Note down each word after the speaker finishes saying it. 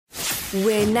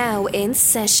We're now in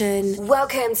session.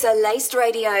 Welcome to Laced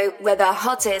Radio, where the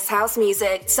hottest house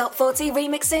music, top 40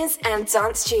 remixes, and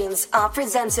dance tunes are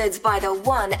presented by the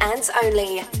one and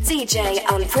only DJ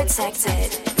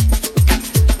Unprotected.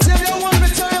 Tell your woman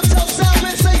to turn yourself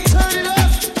sound, say turn it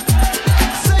up.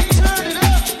 Say turn it up.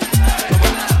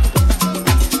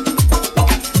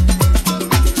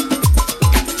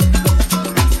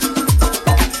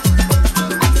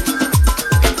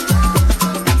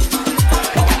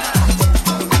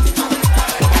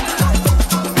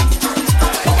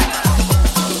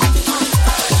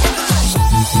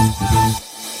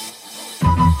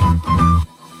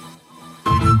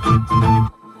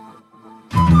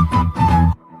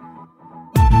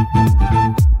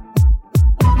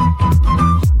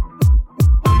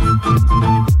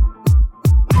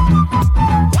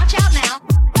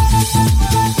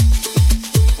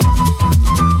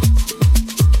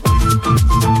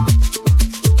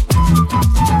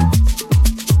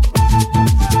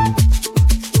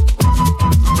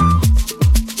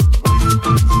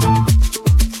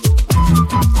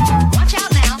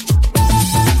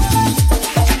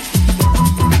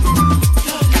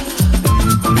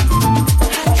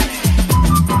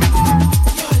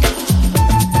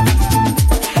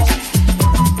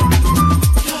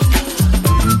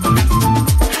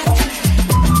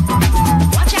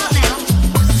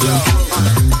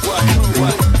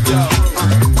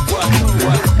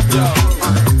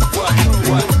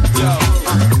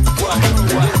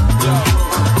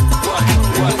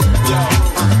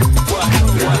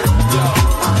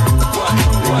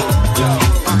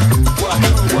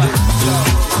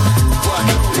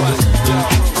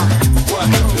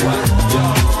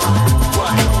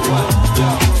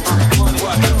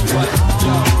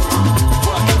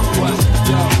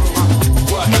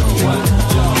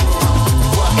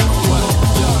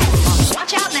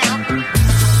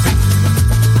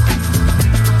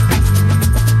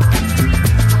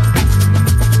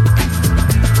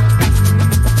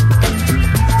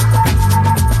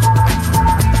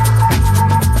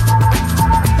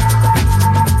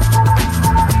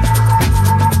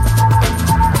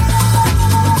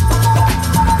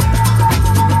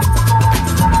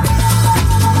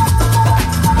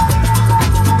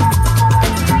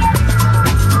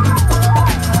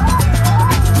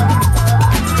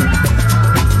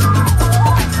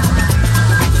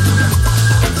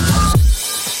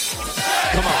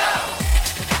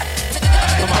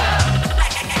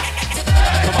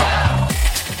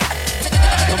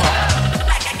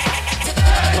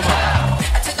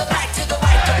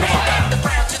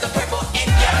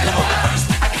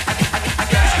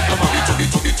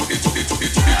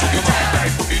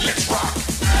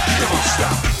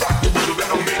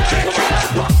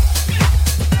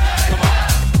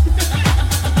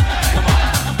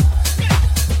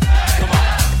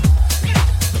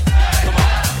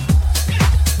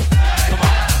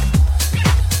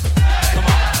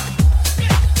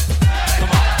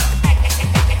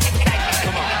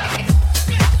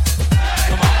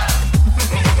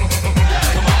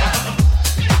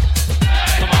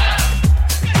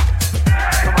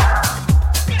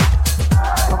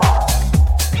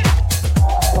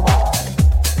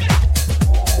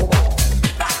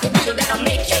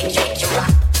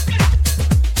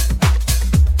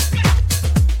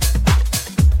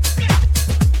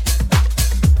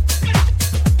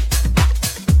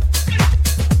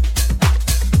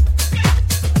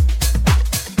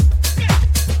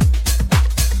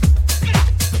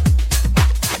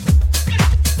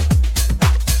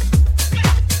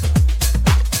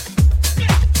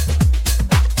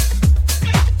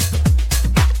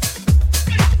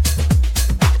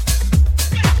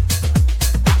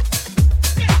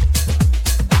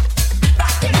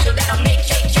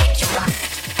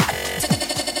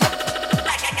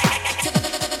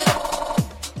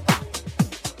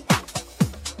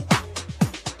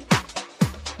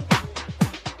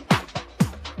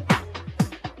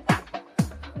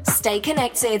 Stay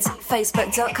connected.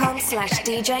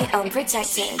 Facebook.com/DJ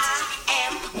Unprotected. I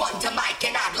am Wonder Mike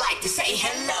and I'd like to say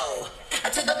hello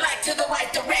to the black, to the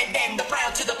white, the red, and the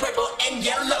brown, to the purple and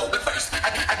yellow. But first,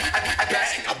 I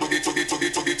bang. I boogie, toogie,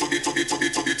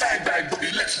 tag, bang,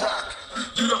 boogie, let's rock.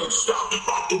 You don't stop,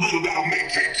 rock the rhythm that'll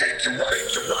make it take you right.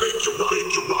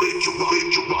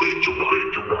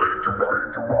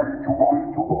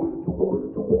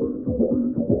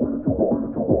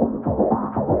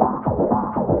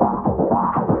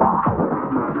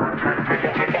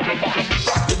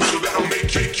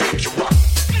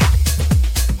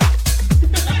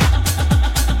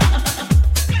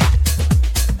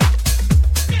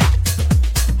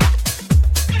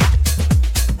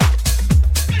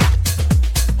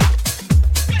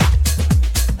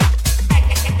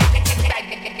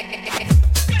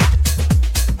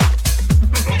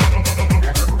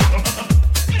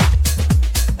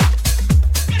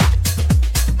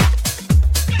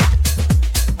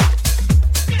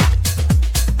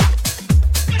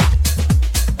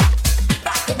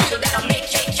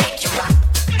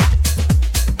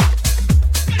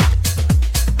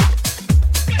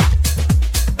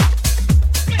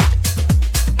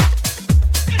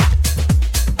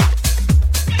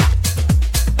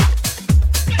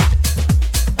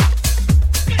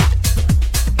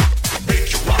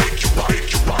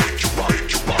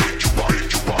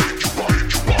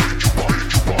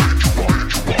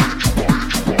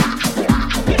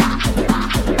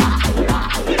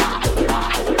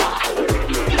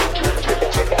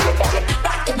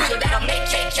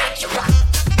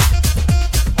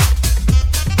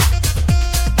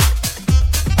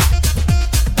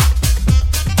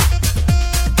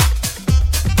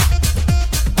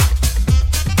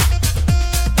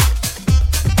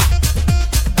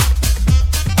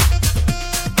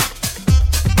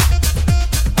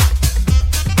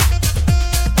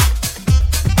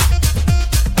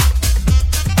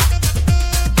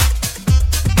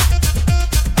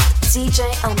 DJ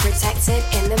Unprotected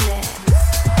in the mix.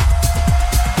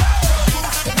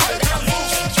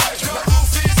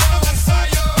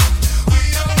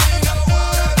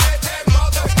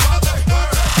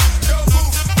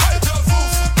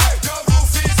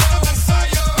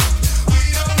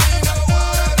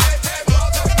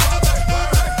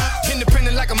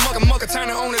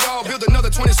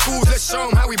 Show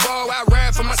 'em how we ball. I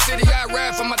rap for my city, I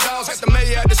rap for my dogs. At the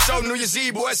mayor at the show, New Year's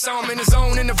Eve, boy, saw him in his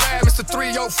zone, in the vibe. Mr.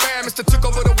 305, Mr. Took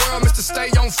over the world, Mr. Stay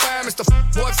on fire, Mr.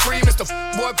 Boy free, Mr.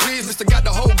 Boy please, Mr. Got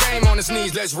the whole game on his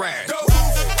knees. Let's ride. The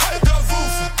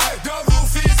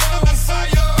roof is on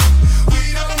fire.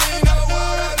 We don't need no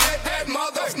water, let that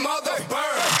mother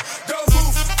burn. The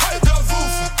roof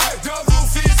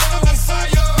is on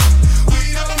fire. We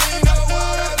don't need no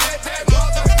water, let that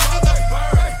mother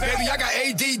burn. Baby, I got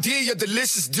ADD, you're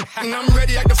delicious, and I'm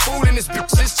ready like the fool in this bitch.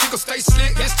 This chick'll stay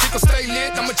slick, this chick'll stay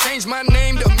lit. I'ma change my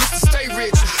name to Mr. Stay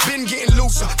Rich. Been getting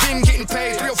looser, been getting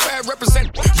paid. 305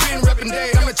 represent, been reppin'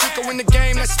 Dade. I'm a chico in the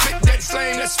game, let's spit that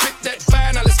flame, let's spit that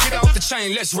fire. Now let's get off the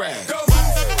chain, let's ride. The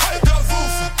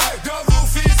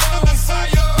roof is on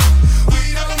fire. We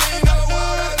don't need no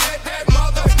water, let that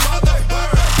mother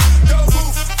burn. The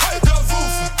roof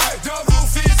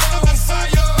is on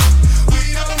fire. We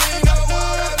don't need no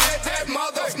water, let that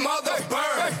mother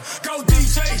burn. Go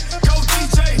DJ,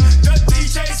 the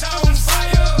DJ's on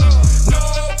fire.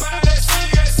 Nobody see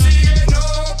it,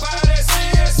 nobody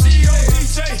see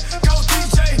it. Go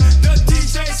DJ, the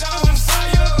DJ's on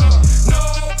fire.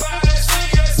 Nobody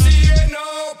see it,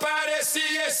 nobody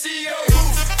see it.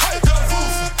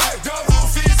 The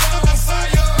roof is on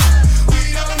fire. We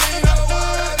don't need no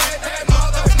water, let that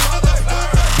mother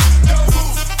burn. The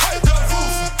roof is on fire. We don't need no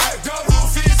water, let that mother burn. The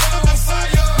roof is on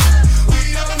fire. We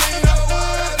don't need no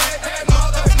water, let that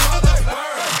mother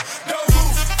burn.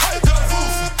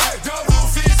 The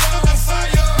roof is on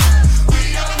fire. We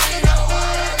don't need no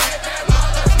water, let that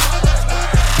mother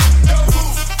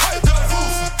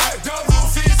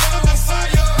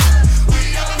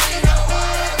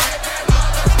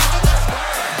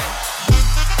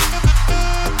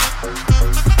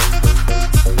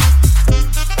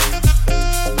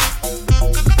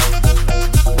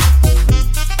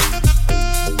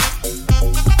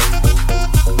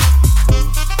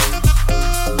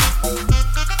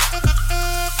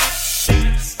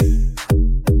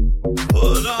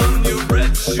Put on your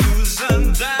red shoes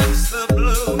and dance the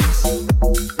blues.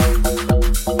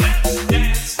 Let's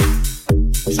dance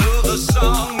to the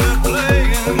song they're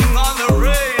playing on the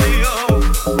radio.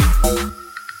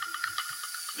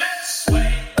 Let's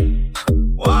sway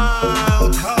while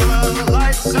color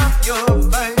lights up your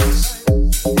face.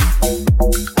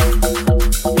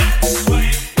 Let's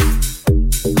sway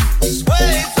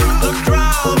through the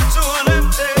crowd to an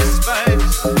empty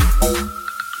space.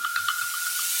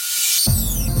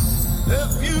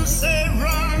 If you say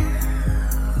run,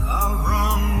 I'll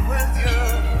run with you.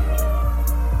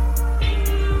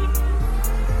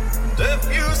 And if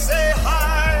you say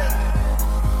hide,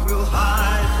 we'll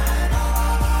hide.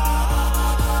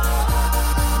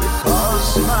 Because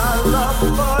my love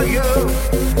for you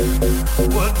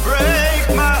would break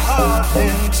my heart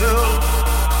in two.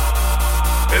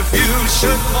 If you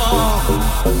should fall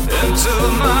into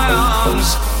my arms,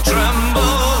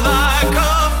 tremble like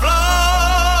a flower.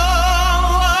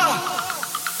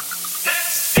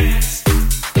 Let's dance.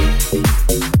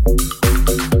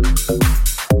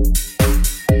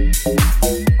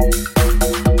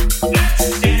 Let's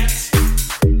dance.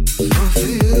 For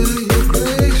fear your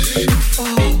grace should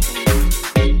fall.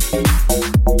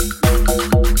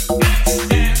 Let's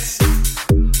dance.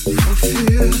 For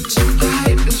fear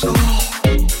tonight is all.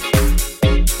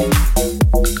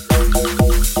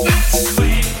 Let's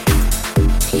swing.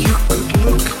 You could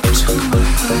look into my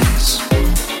eyes.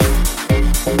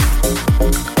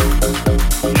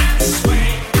 Let's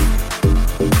swing.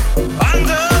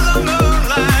 Under the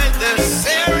moonlight, this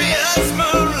serious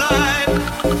moonlight.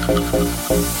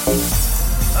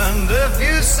 And if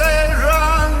you say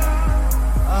run,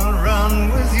 I'll run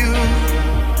with you.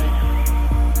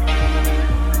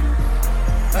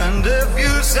 And if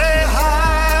you say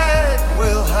hide,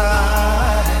 we'll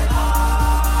hide.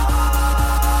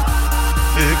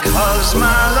 Because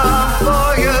my love for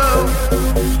you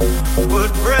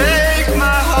would break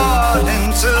my heart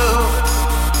in two.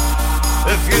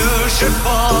 If you should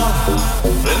fall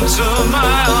into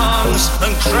my arms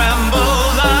and tremble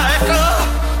like a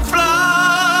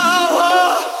flower.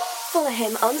 Follow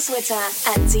him on Twitter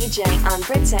at DJ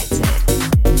Unprotected.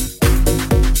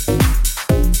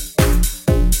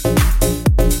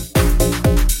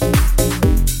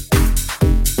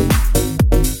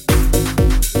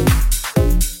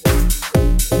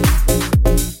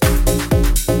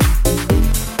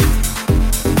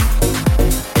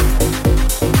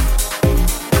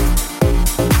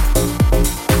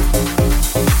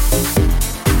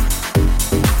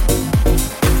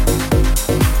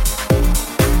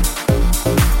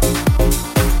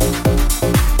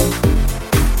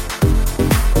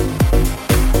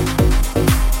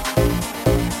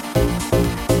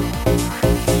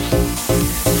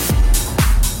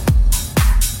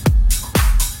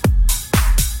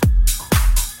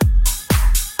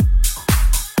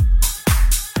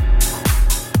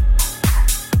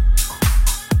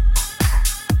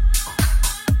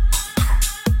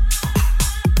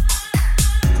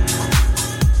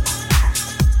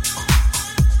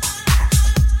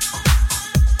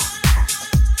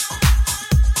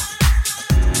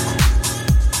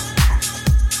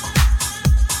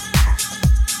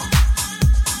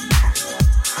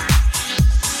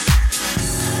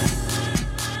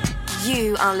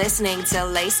 You are listening to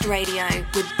Laced Radio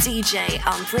with DJ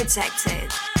Unprotected.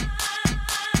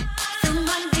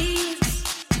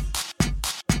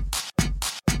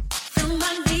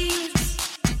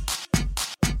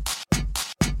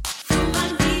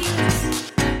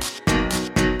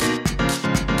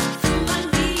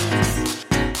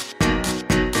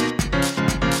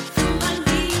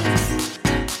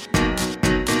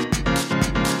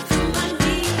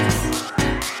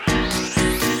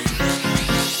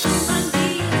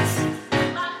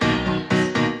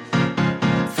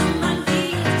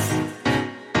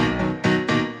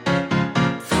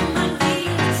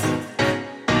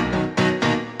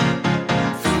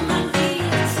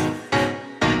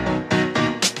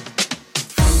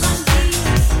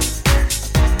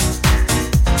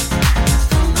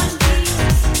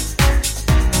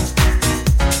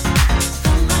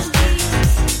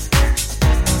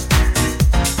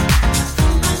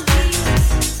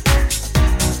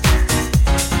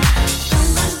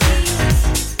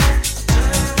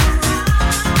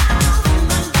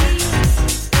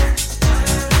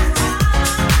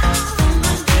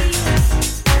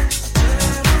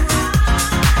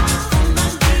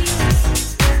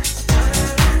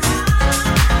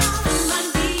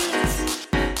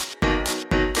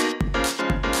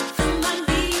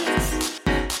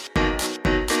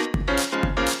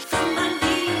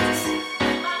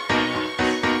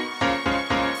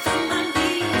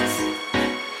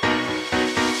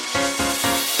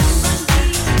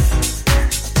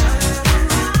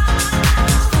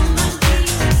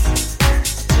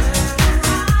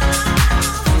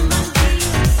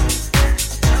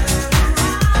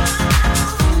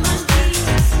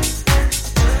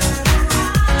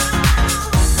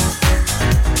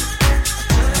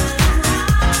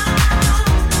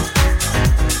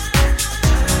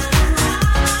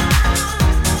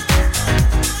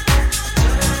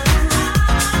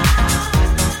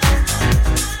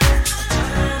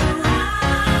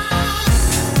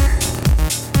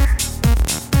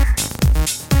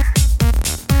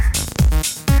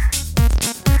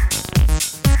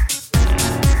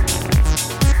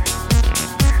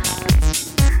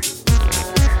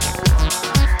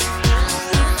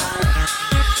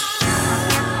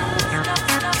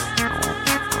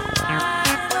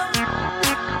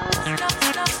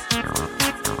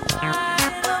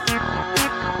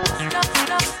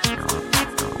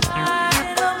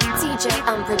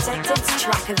 Unprotected's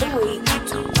track of the week.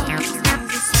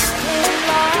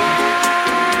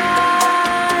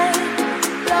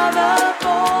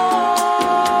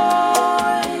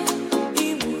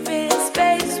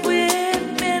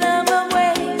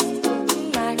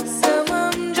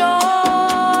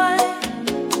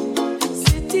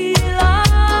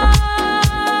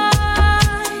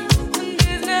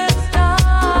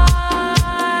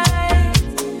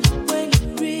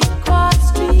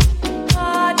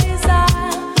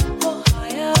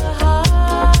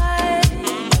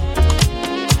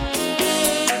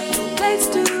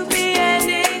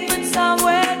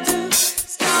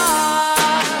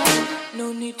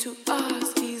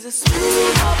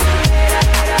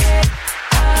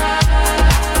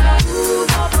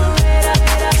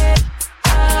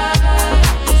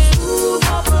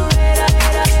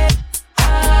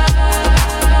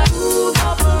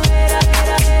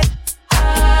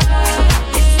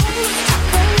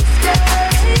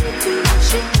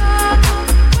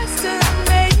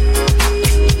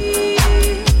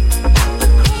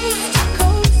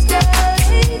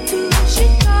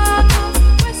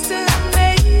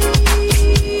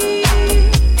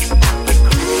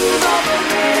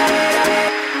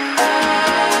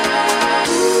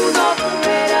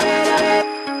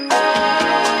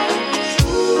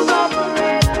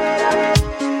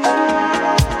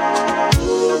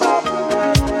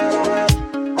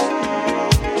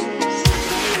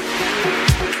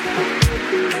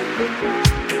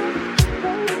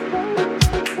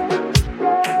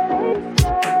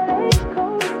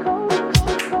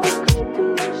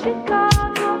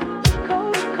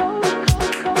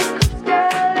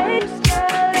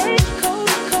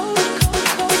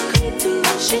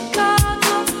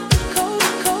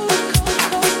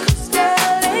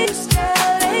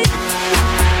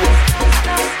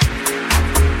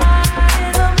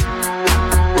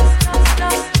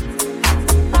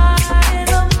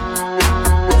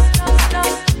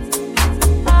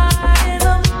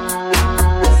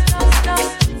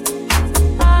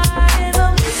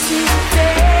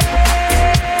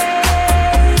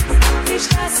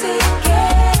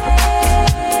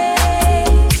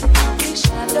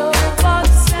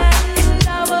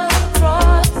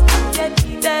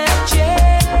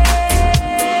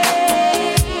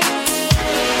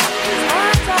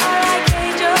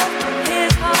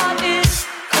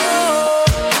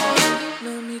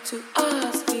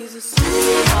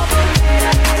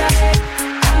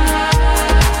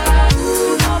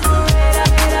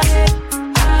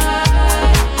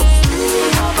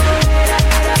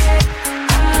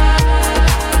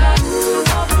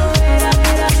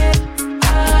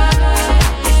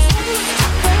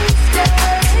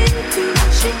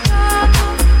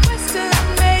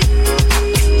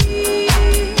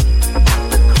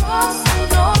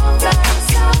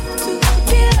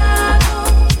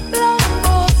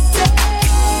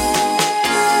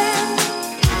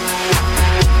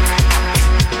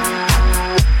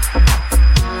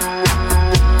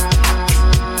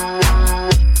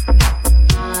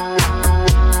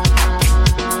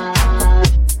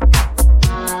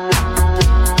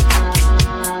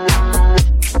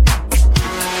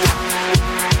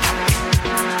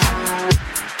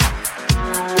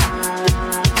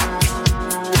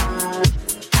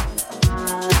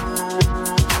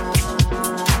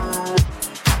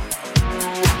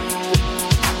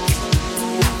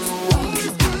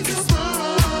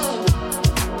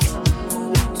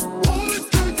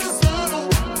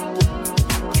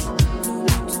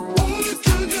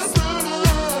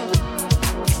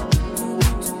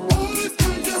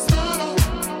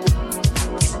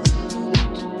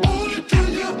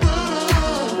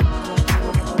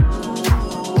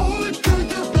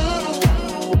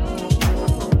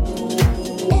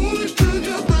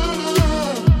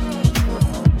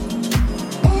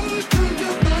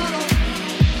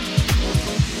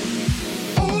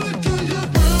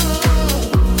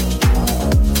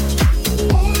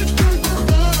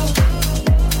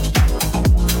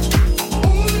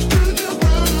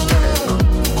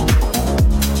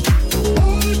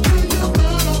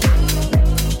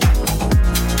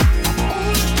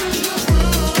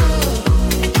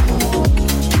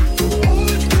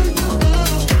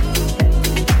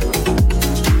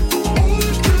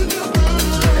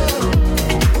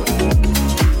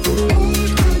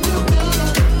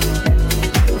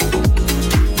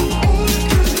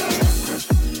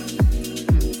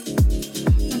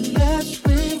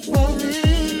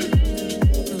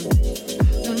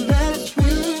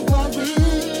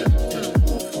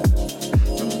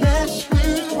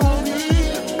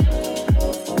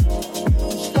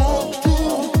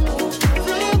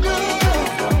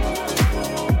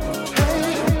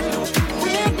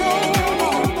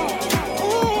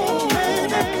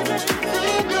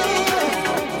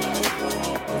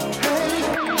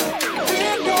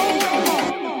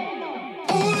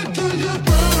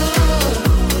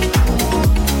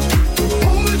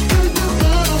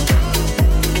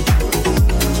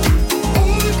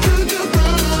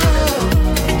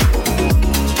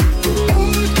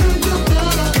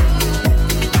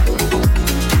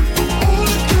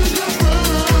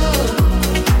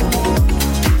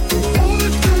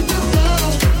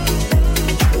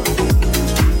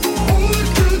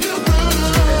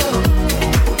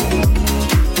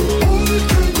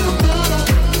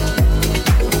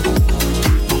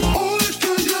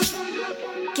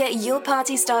 your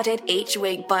party started each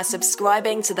week by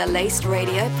subscribing to the Laced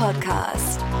Radio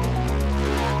podcast.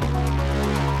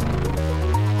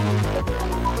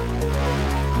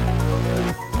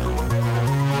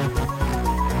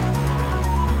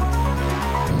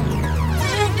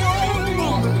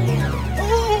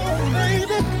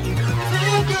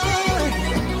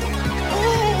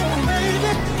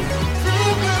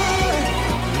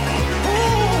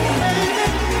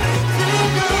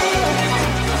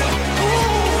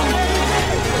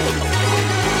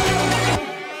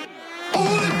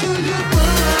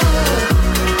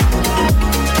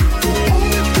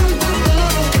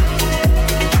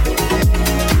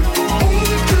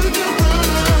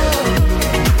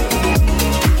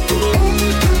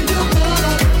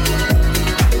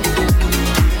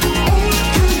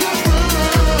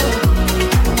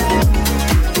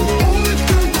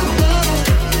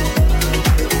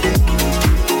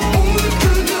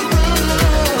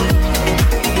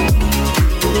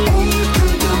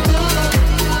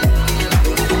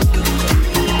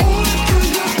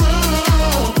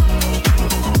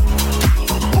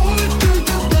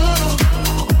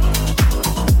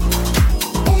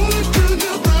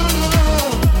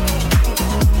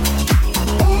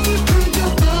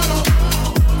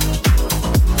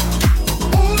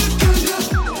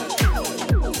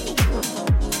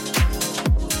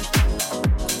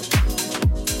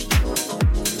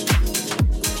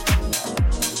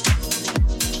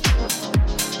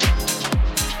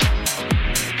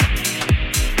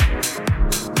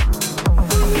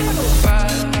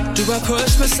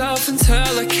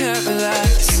 Until I can't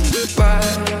relax. Why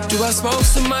do I smoke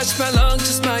so much my lungs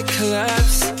just might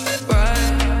collapse? Why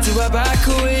do I back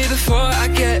away before I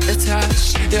get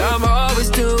attached? Yeah, I'm always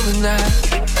doing that.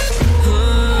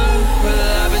 Well,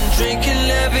 I've been drinking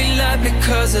every night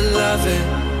because I love it,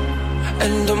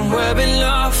 and I'm wearing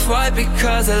off-white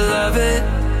because I love it,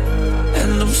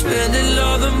 and I'm spending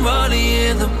all the money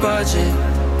in the budget.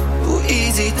 Who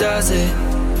easy does it?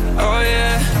 Oh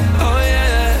yeah, oh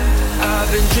yeah.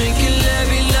 I've been drinking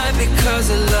every night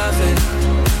because I love it,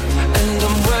 and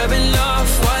I'm wearing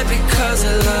off-white because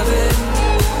I love it,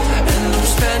 and I'm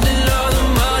spending all the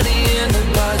money in the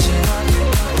budget.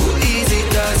 Who easy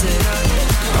does it?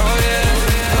 Oh yeah,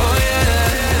 oh yeah.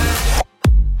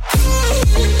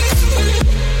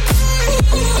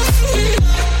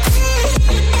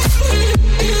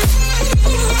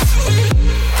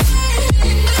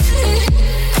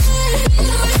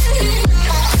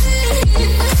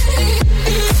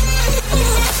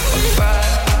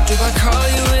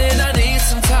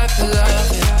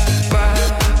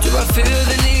 Feel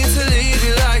the need to leave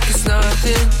you like it's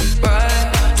nothing. Why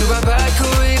do I back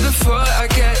away before I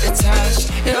get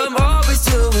attached? Yeah, I'm always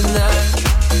doing that.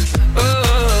 Oh,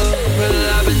 well,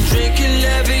 I've been drinking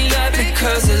every night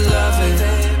because I love it,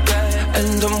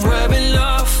 and I'm wearing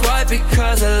off-white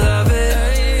because I love it,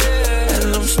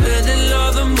 and I'm spending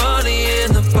all the money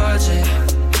in the budget.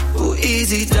 Who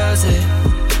easy does it?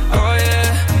 Oh yeah,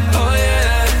 oh yeah.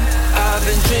 I've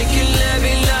been drinking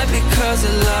every night because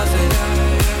I love it,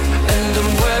 and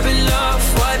I'm wearing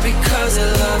off-white because I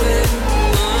love it,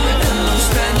 and I'm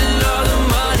spending all the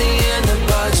money in the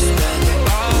budget.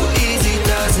 Who easy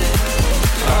does it?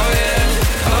 Oh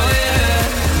yeah, oh yeah.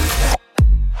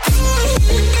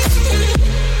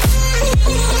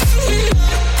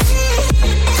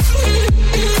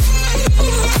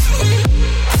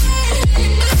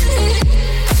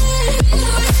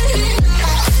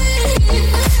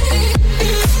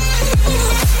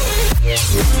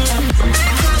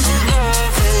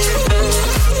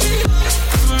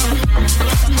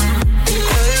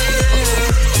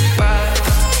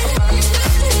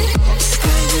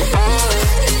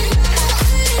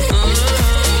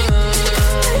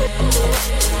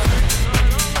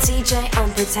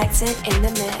 Unprotected in the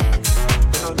mix.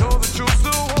 I know that you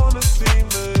still wanna see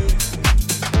me.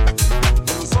 When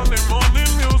the Sunday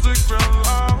morning music real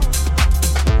loud,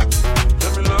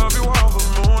 let me love you while the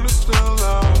moon is still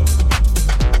out.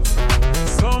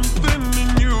 Something in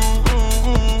you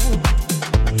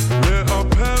lit up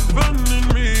heaven in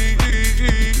me.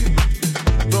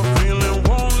 The feeling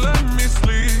won't let me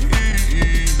sleep,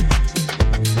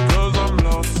 'cause I'm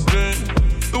lost in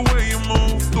the way you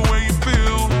move, the way you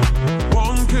feel.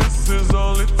 One kiss is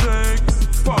all it takes.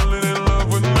 Falling in love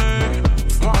with me.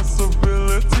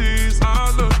 Possibilities,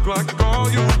 I look like all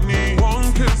you need.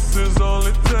 One kiss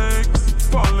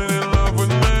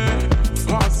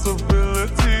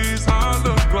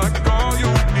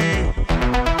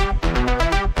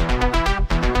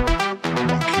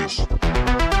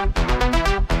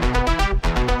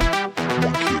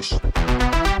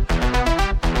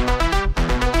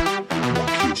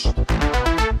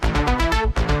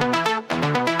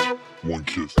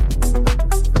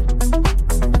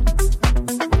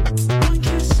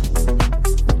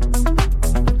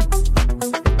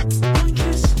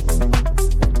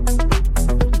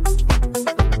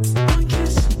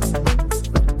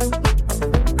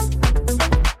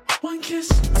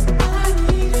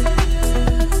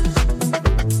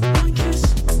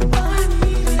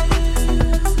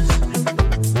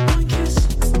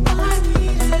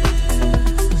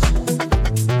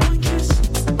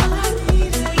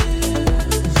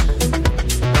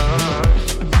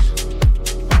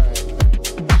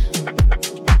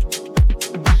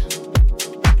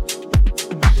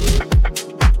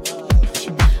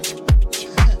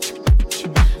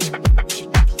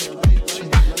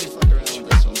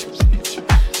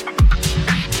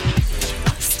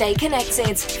Stay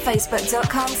connected.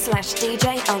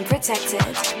 Facebook.com/DJ Unprotected.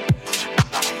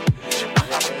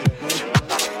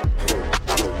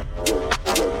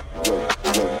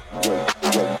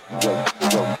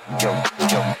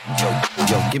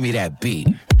 Yo, give me that beat.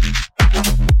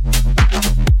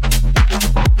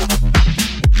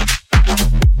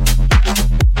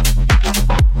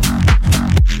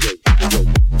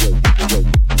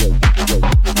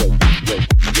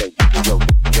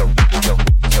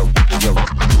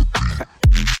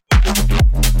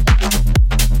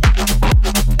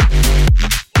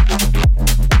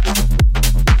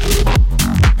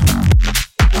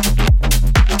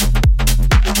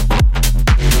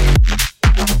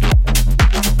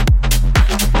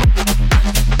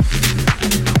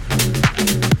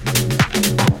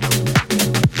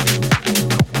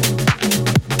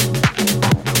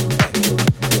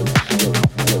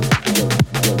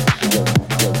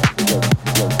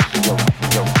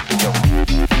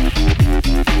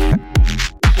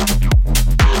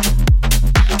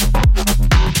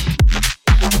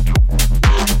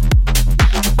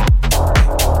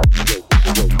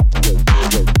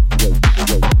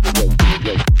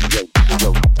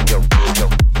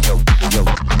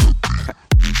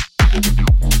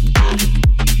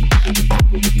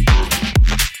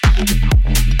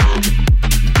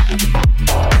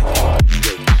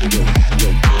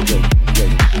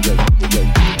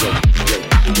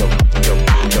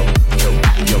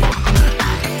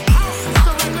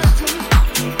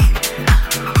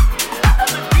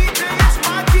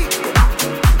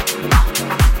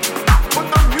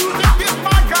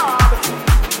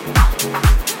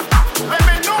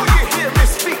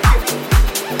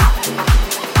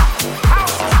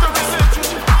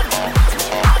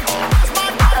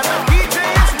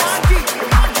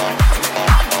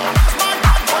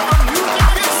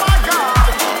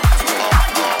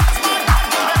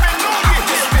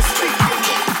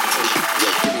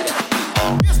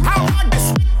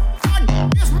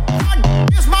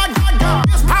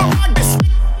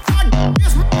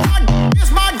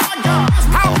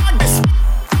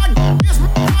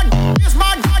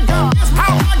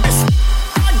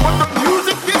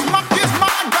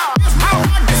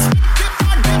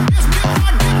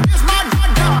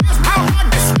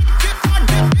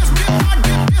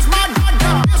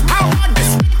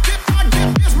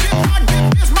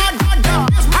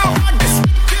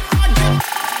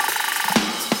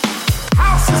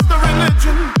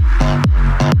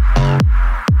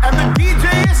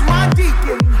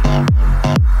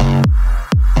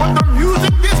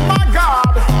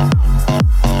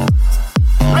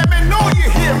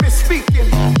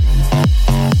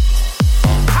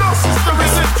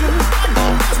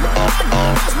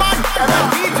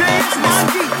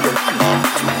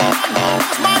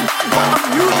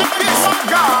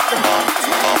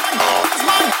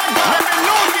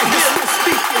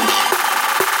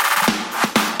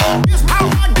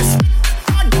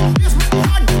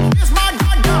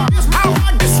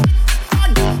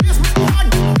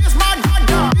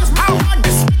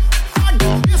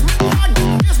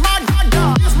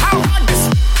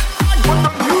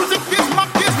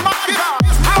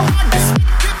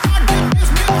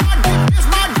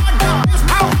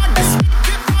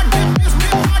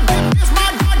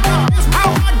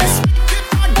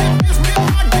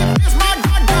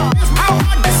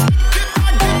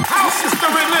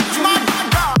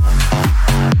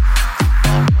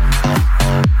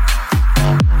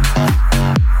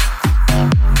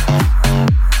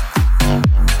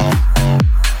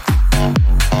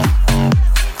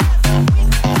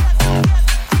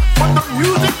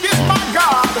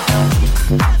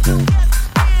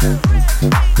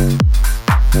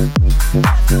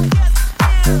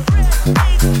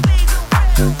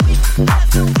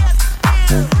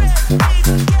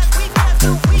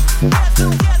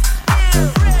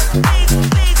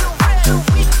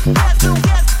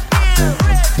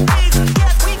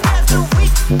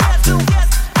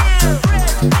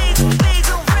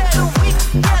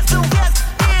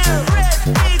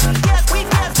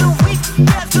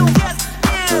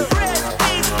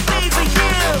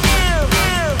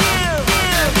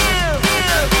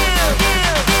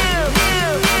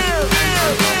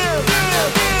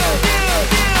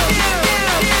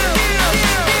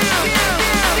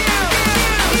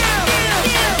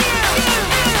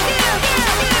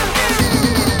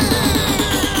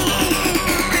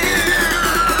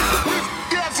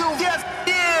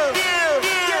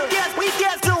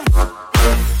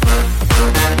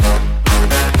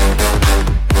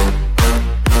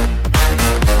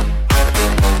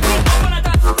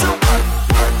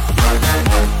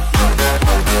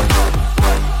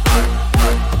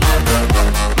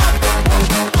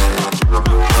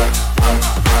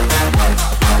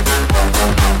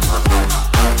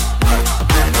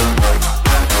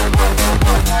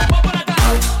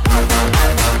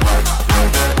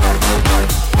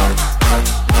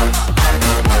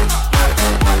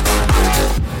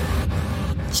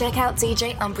 Check out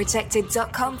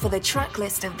DJUnprotected.com for the track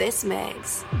list of this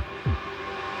mix.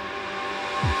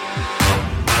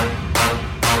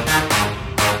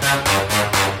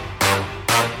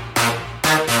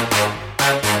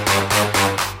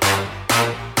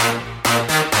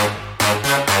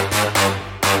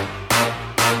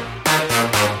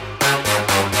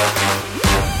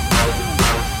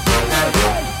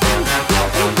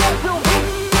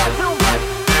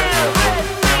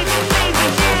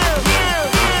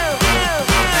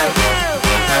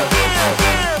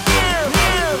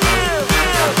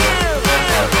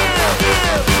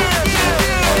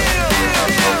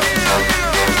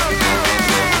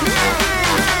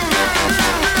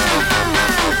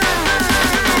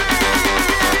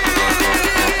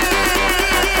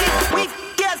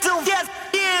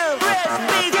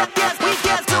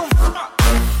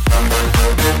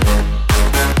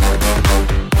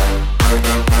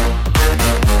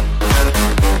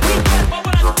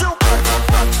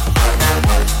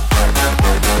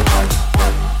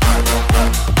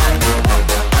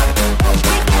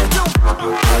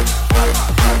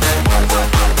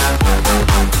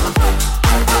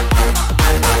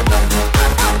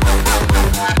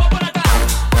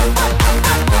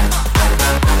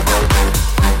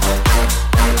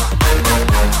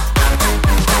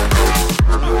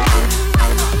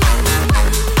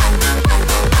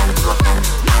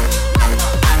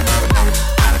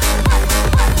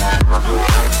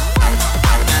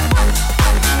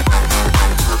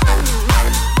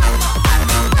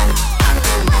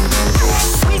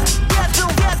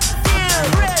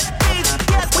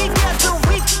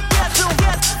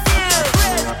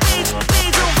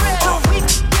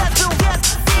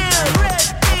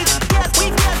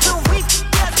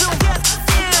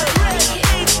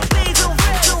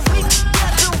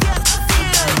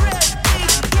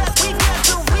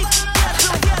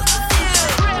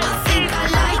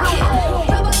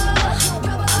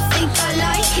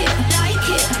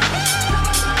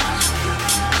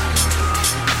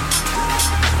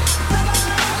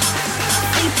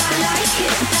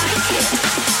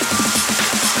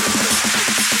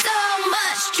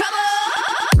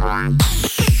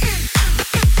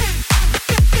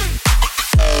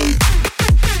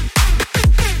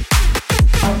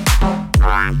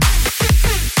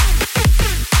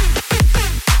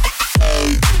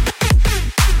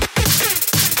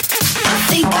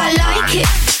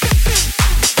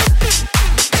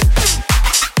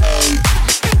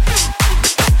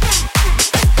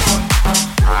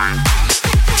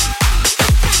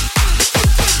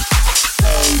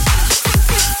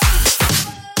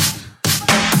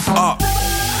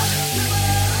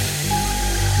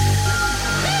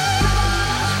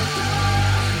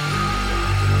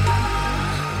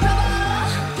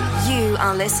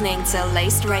 Listening to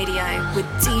Laced Radio with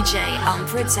DJ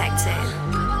Unprotected.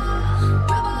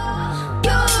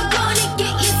 You're gonna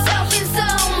get yourself in so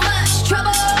much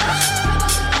trouble.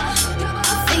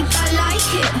 I think I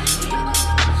like it.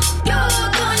 You're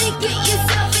gonna get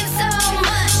yourself in so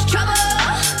much trouble.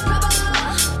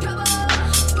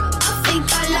 I think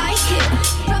I like it.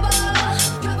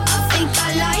 I think I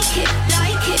like it,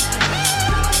 like it.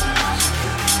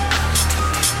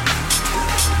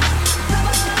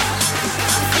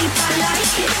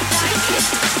 Like it, like it.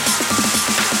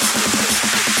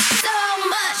 So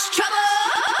much trouble.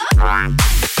 I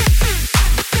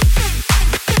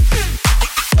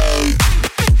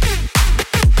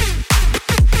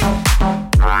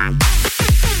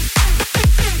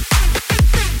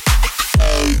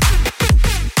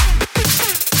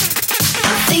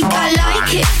think I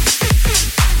like it.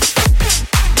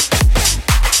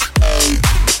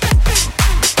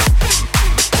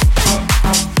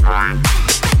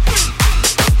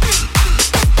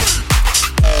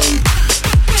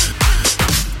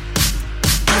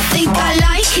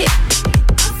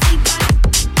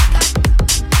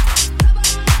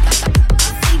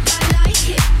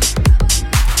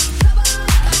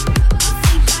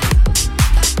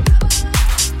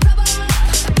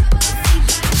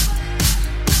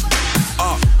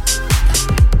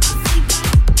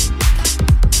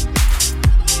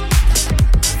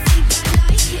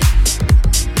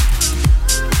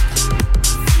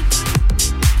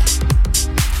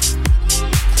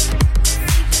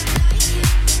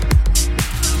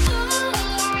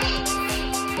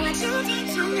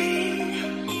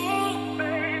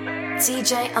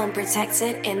 DJ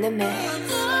Unprotected in the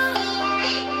mix.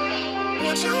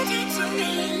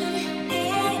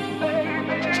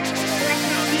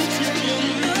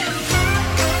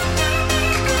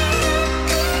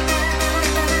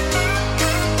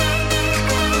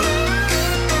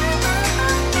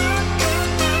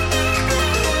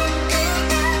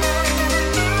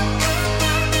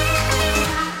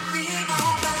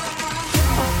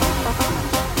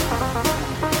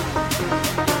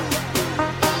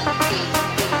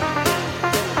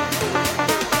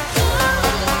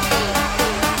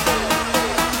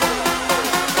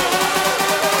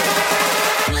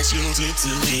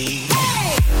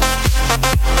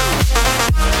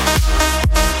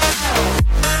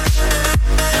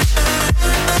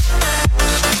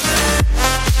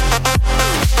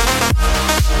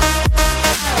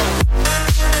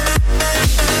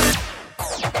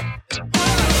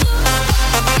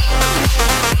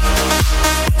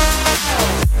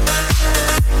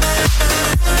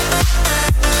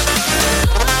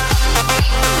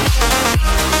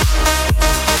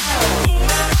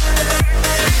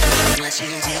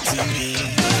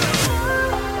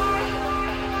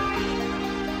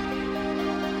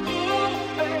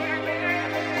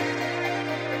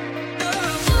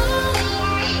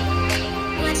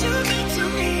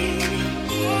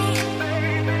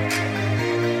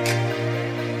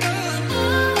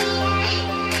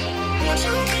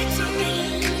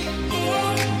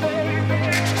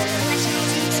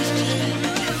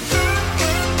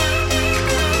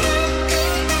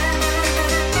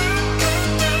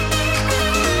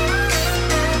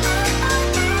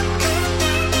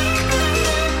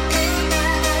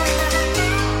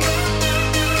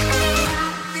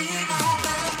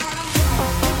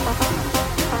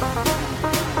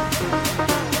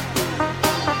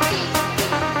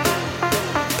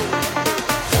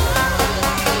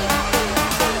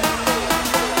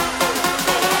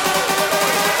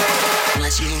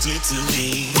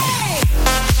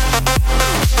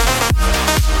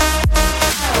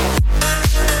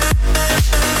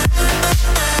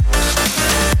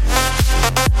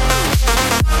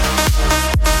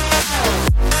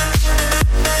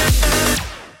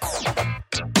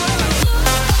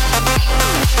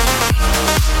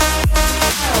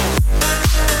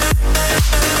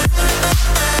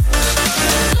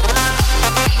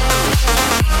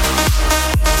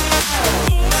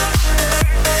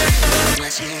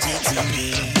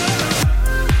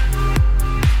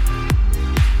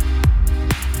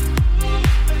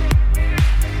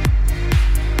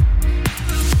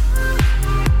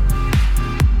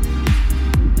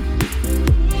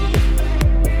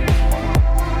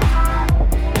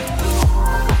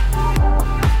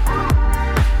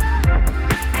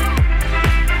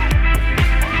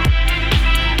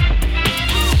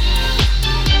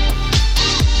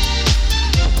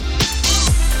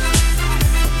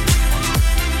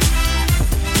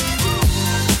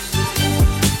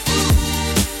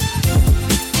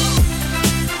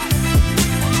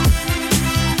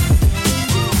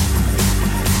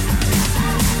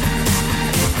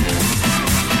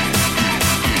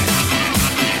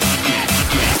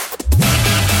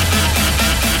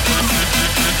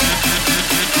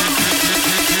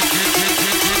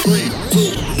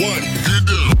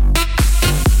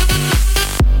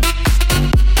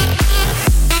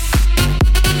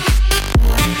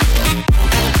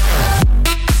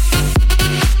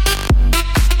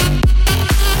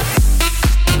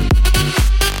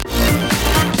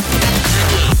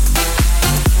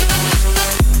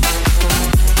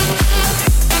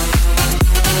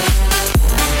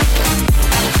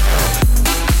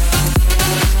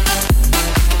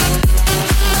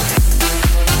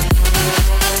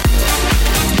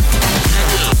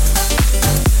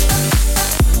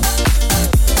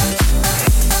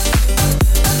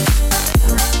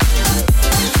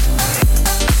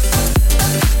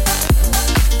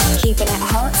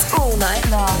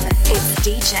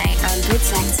 DJ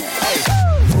Unprotected.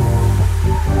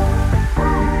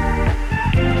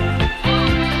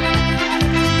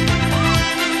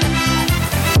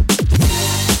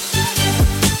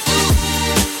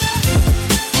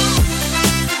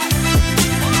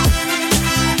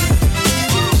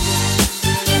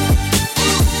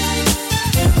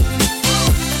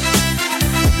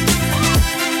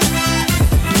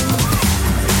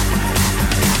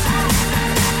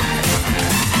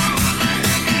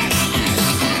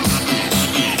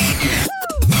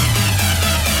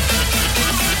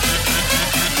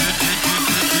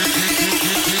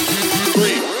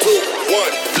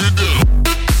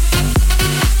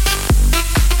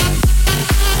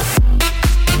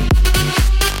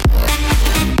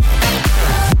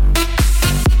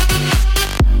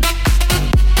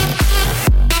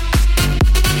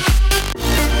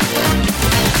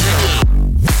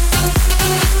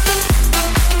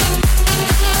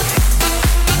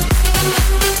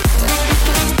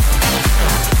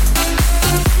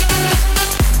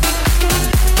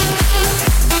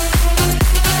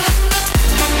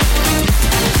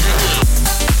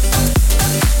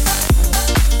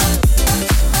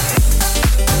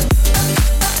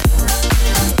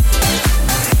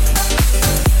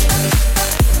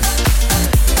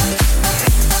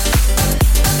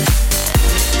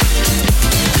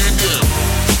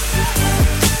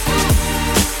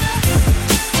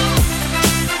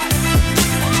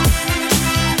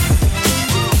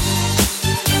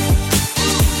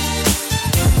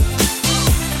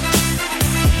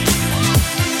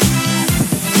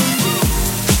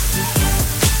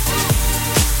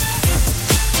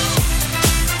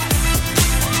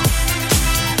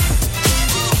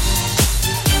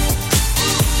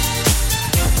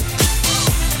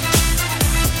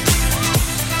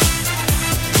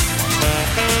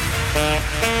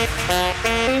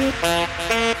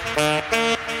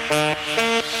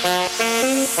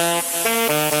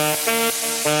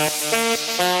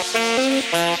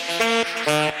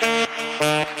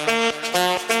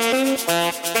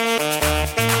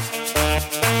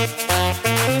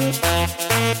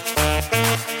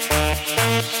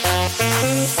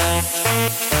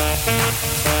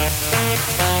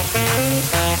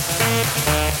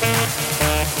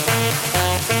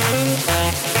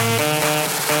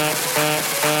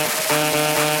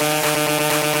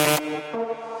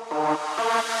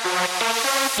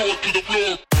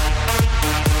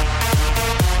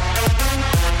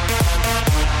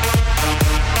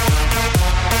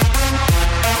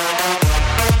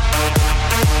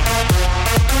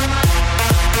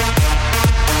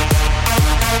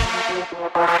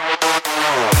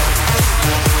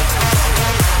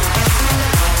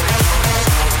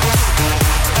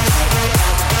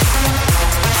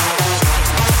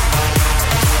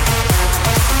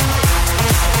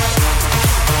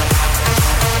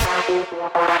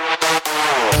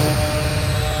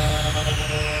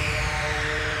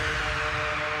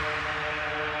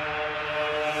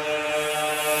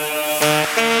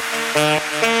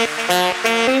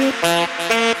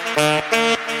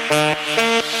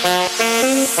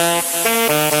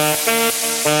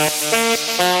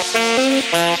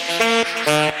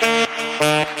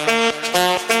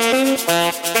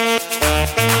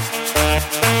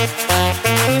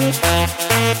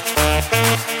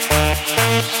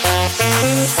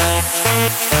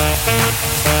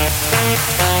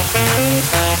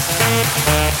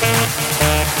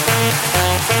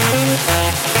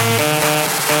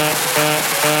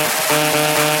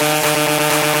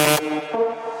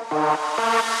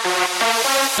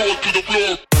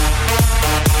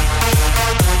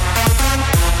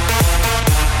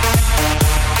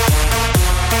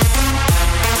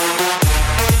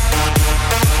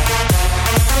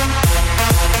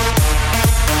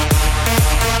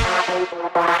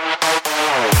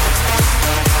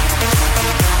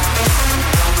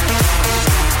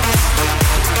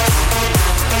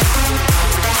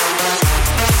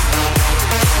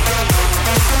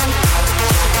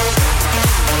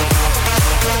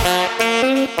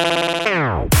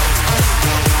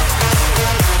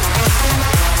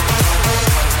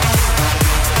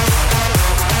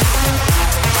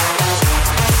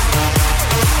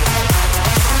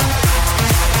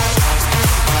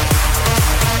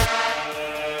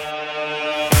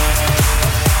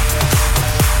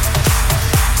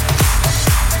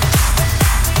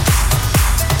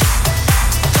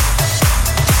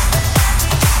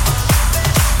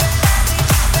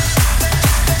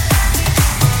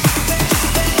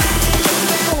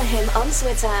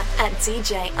 Twitter at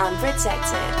DJ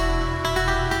Unprotected.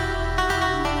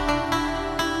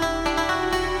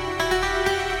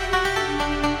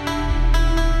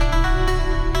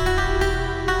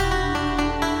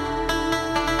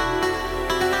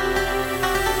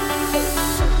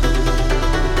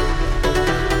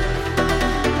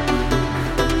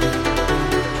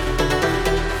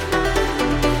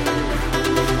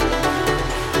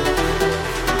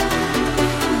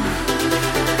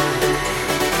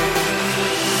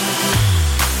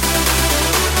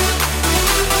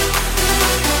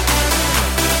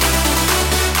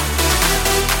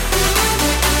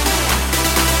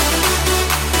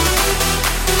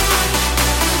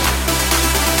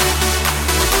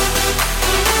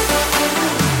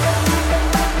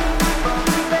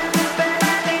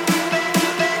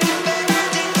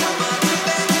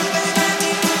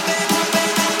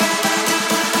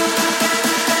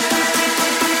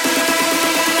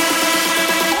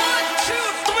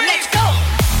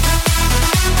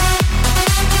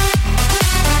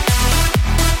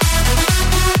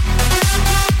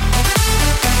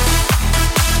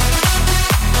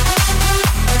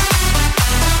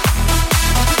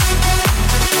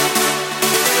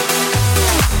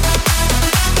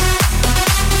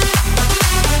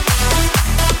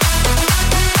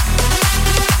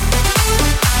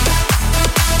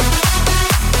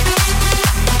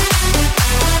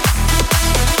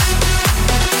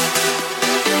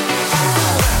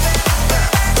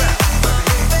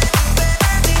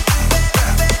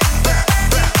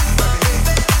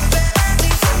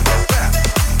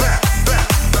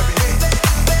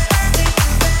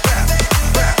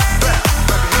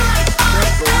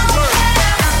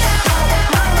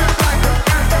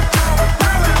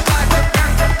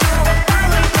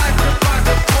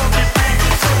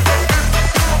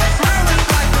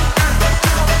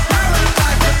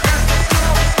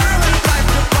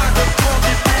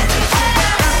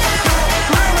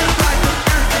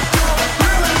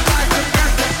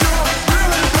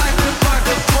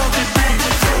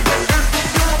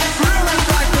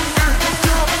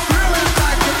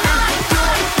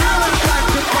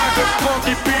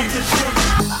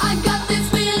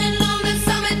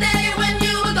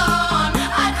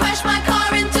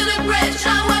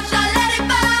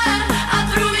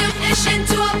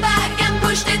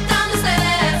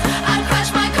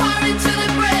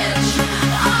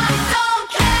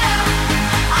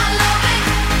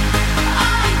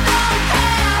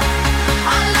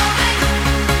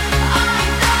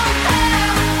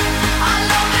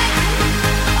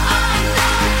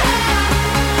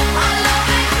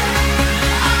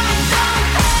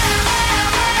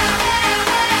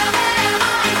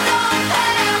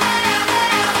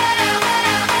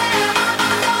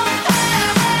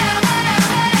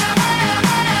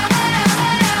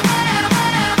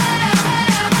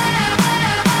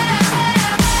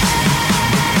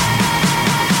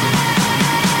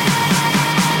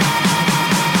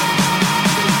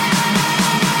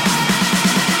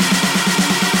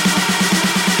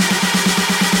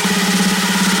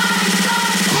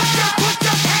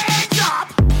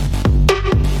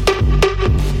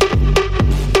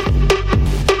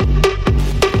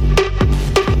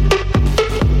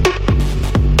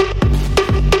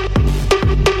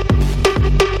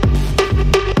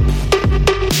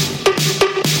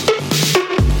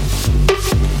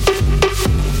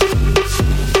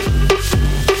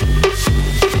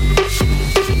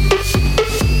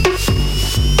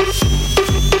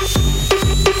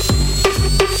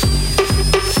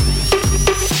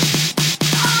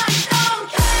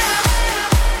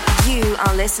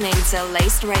 are listening to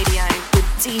Laced Radio with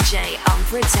DJ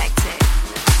Unprotected.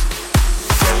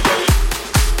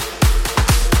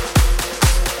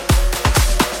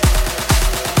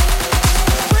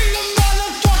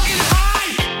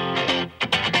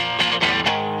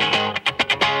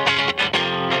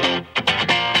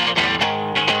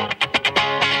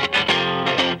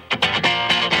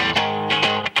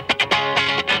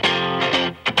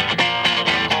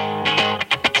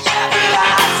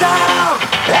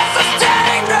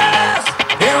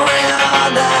 Here we are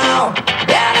now,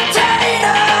 and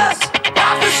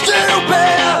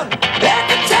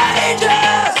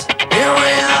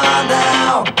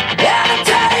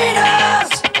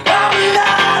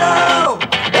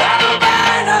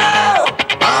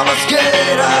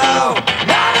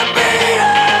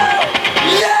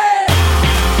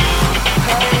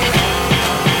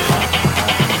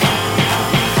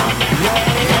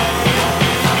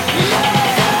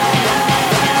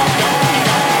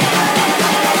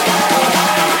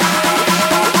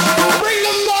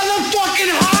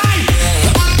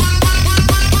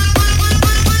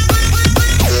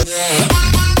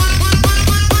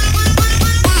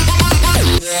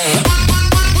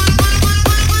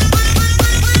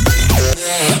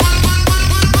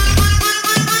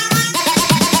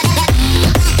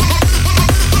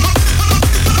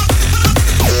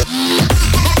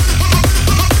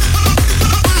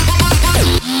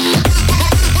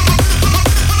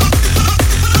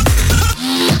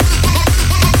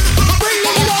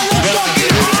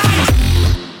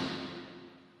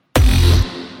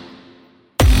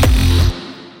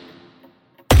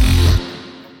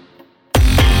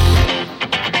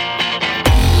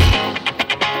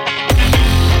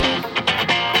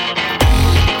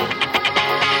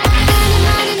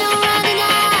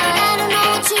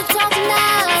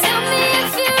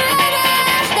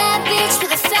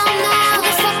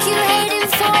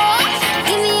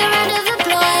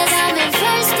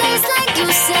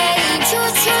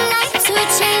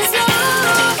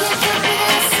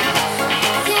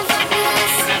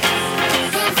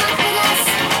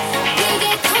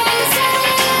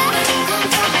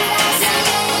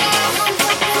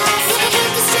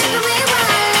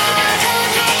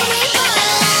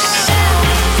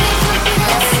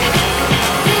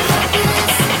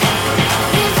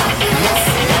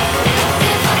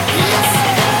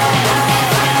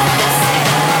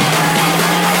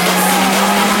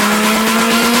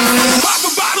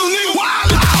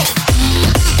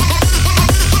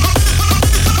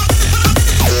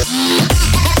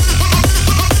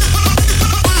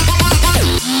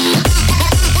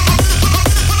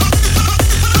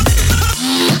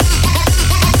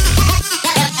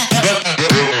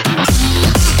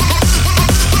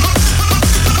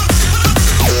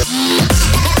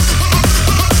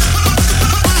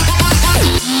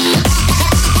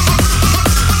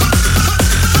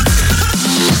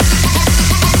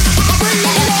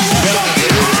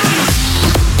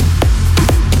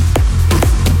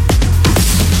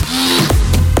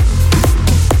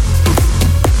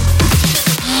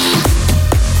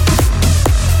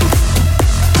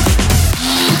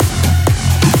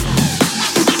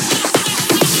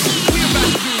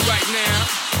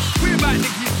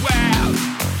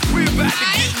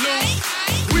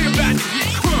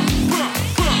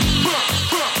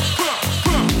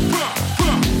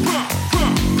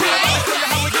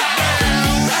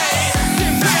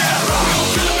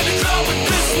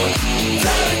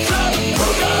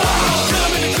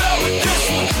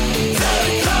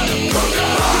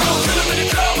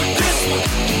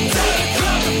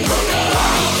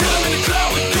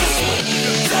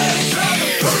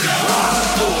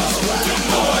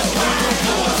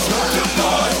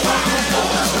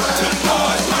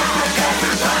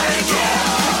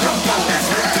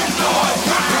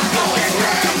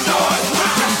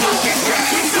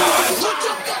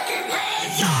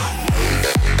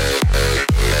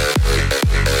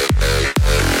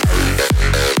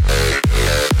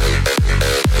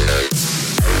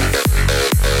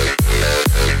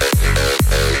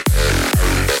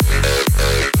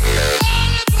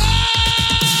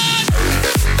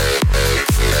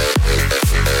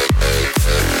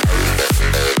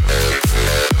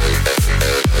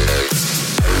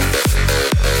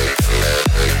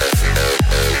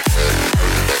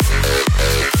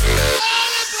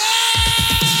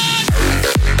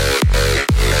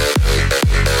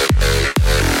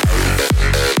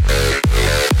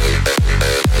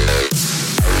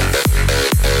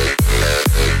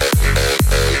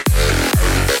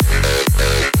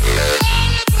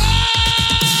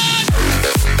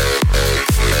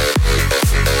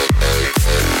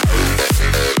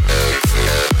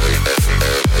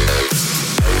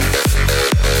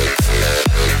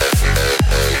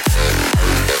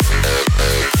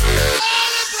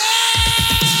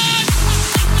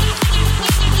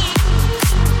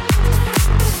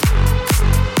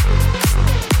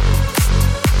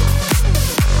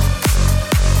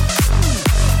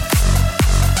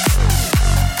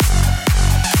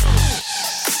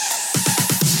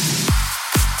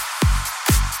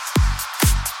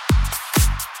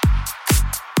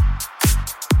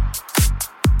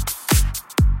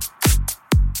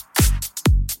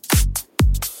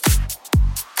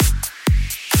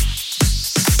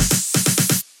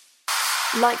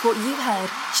Like what you heard?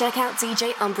 Check out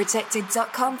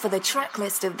DJUnprotected.com for the track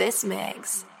list of this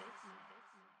mix.